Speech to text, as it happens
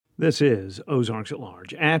This is Ozarks at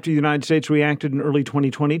Large. After the United States reacted in early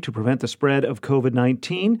 2020 to prevent the spread of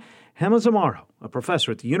COVID-19, Gema Zamarro, a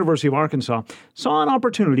professor at the University of Arkansas, saw an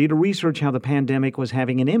opportunity to research how the pandemic was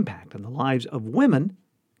having an impact on the lives of women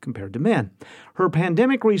compared to men. Her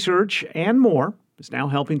pandemic research and more is now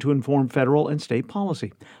helping to inform federal and state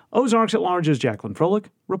policy. Ozarks at Large's Jacqueline Froelich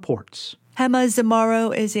reports. Gema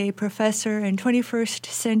Zamarro is a professor and 21st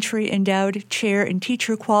Century Endowed Chair in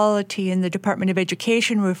Teacher Quality in the Department of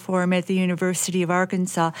Education Reform at the University of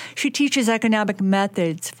Arkansas. She teaches economic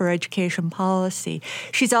methods for education policy.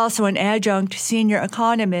 She's also an adjunct senior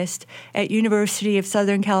economist at University of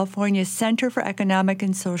Southern California's Center for Economic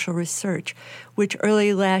and Social Research, which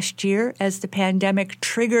early last year, as the pandemic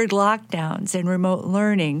triggered lockdowns and remote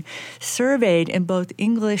learning, surveyed in both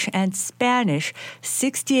English and Spanish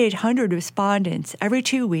 6,800 respondents every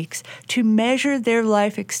 2 weeks to measure their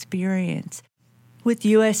life experience. With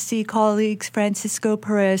USC colleagues Francisco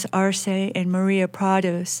Perez Arce and Maria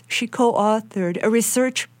Prados, she co-authored a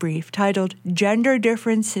research brief titled Gender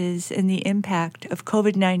Differences in the Impact of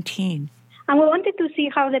COVID-19. And we wanted to see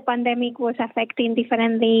how the pandemic was affecting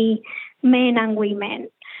differently men and women.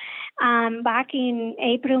 Back in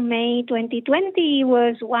April, May 2020,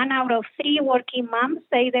 was 1 out of 3 working moms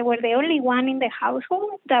say they were the only one in the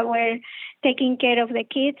household that were taking care of the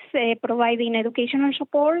kids, providing educational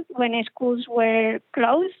support when schools were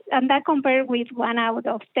closed. And that compared with 1 out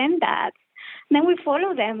of 10 dads. Then we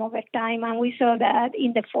followed them over time, and we saw that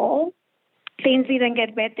in the fall, things didn't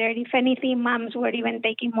get better. If anything, moms were even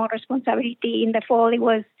taking more responsibility. In the fall, it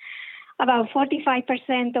was about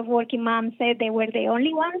 45% of working moms said they were the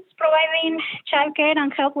only ones providing childcare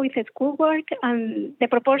and help with schoolwork, and the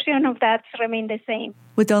proportion of that remained the same.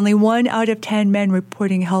 With only 1 out of 10 men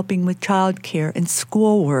reporting helping with childcare and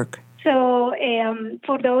schoolwork. So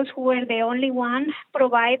for those who were the only one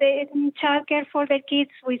providing childcare for their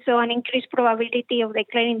kids, we saw an increased probability of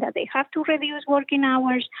declaring that they have to reduce working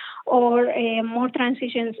hours or more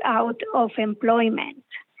transitions out of employment.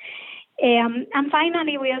 And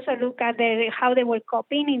finally, we also look at how they were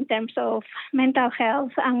coping in terms of mental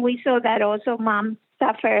health, and we saw that also moms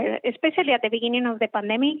suffer, especially at the beginning of the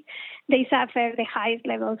pandemic, they suffer the highest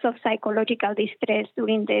levels of psychological distress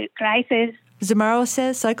during the crisis. Zamarro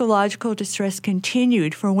says psychological distress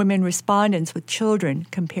continued for women respondents with children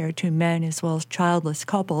compared to men as well as childless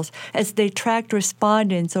couples as they tracked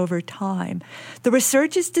respondents over time. The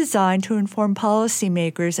research is designed to inform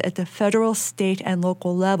policymakers at the federal, state, and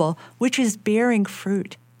local level, which is bearing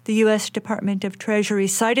fruit. The U.S. Department of Treasury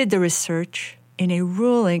cited the research in a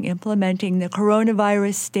ruling implementing the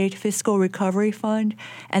Coronavirus State Fiscal Recovery Fund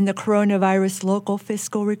and the Coronavirus Local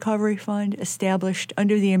Fiscal Recovery Fund established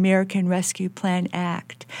under the American Rescue Plan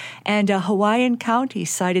Act. And a Hawaiian county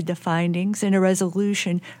cited the findings in a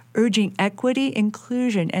resolution urging equity,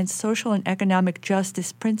 inclusion, and social and economic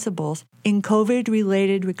justice principles in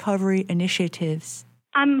COVID-related recovery initiatives.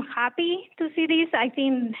 I'm happy to see this. I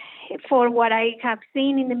think for what I have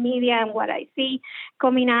seen in the media and what I see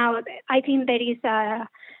coming out, I think there is a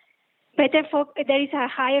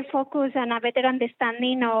higher focus and a better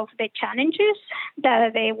understanding of the challenges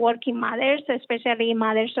that the working mothers, especially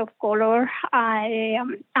mothers of color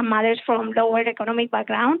and mothers from lower economic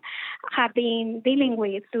background, have been dealing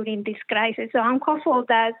with during this crisis. So I'm hopeful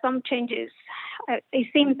that some changes, it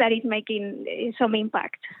seems that it's making some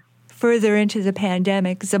impact. Further into the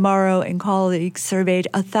pandemic, Zamarro and colleagues surveyed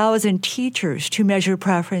 1,000 teachers to measure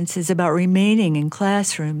preferences about remaining in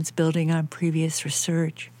classrooms, building on previous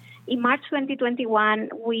research. In March 2021,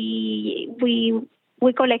 we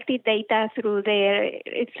collected data through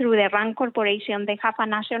the RAND Corporation. They have a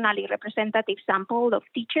nationally representative sample of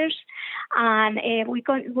teachers, and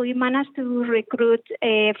we managed to recruit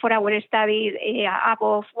for our study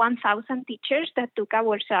above 1,000 teachers that took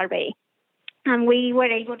our survey. And we were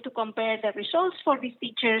able to compare the results for these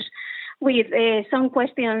teachers with some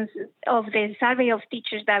questions of the survey of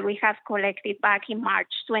teachers that we have collected back in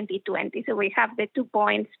March 2020. So we have the 2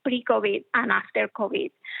 points pre-COVID and after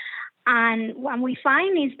COVID. And what we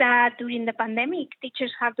find is that during the pandemic,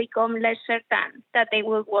 teachers have become less certain that they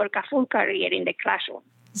will work a full career in the classroom.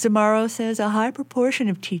 Zamarro says a high proportion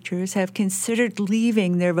of teachers have considered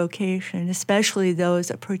leaving their vocation, especially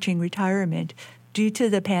those approaching retirement, due to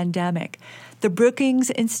the pandemic. The Brookings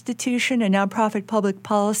Institution, a nonprofit public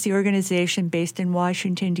policy organization based in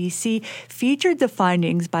Washington, D.C., featured the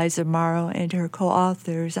findings by Zamarro and her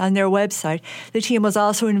co-authors on their website. The team was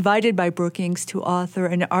also invited by Brookings to author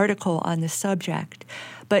an article on the subject.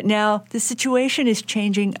 But now the situation is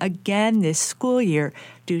changing again this school year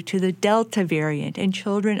due to the Delta variant and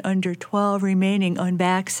children under 12 remaining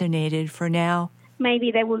unvaccinated for now.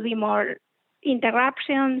 Maybe there will be more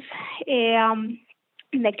interruptions in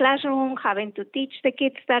the classroom, having to teach the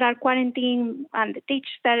kids that are quarantined and to teach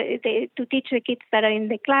the kids that are in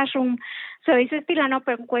the classroom. So it's still an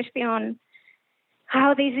open question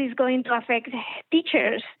how this is going to affect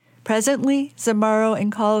teachers. Presently, Zamarro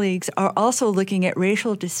and colleagues are also looking at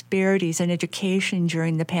racial disparities in education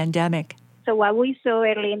during the pandemic. So what we saw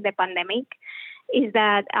early in the pandemic is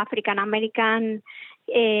that African American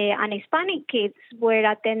and Hispanic kids were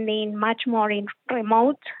attending much more in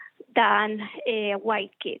remote than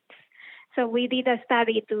white kids. So we did a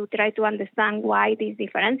study to try to understand why these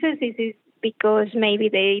differences. Is it because maybe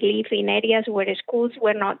they live in areas where schools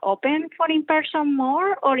were not open for in-person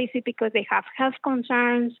more, or is it because they have health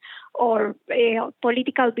concerns or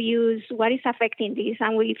political views? What is affecting this?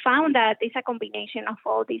 And we found that it's a combination of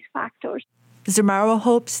all these factors. Zamarro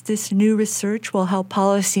hopes this new research will help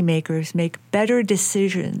policymakers make better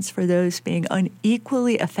decisions for those being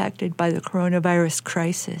unequally affected by the coronavirus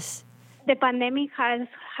crisis. The pandemic has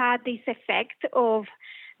had this effect of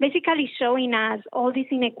basically showing us all these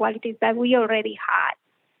inequalities that we already had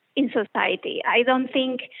in society. I don't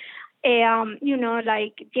think,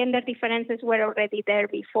 like gender differences were already there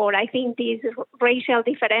before. I think these racial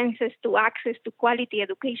differences to access to quality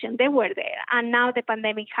education, they were there. And now the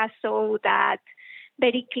pandemic has shown that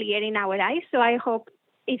very clear in our eyes. So I hope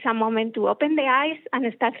it's a moment to open the eyes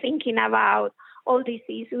and start thinking about all these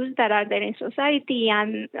issues that are there in society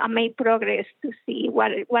and make progress to see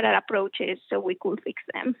what are approaches so we could fix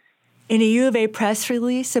them. In a U of A press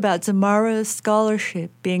release about Zamarro's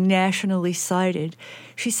scholarship being nationally cited,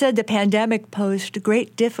 she said the pandemic posed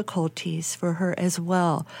great difficulties for her as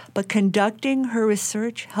well, but conducting her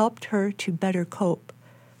research helped her to better cope.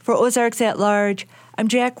 For Ozarks at Large, I'm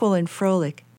Jacqueline Froelich.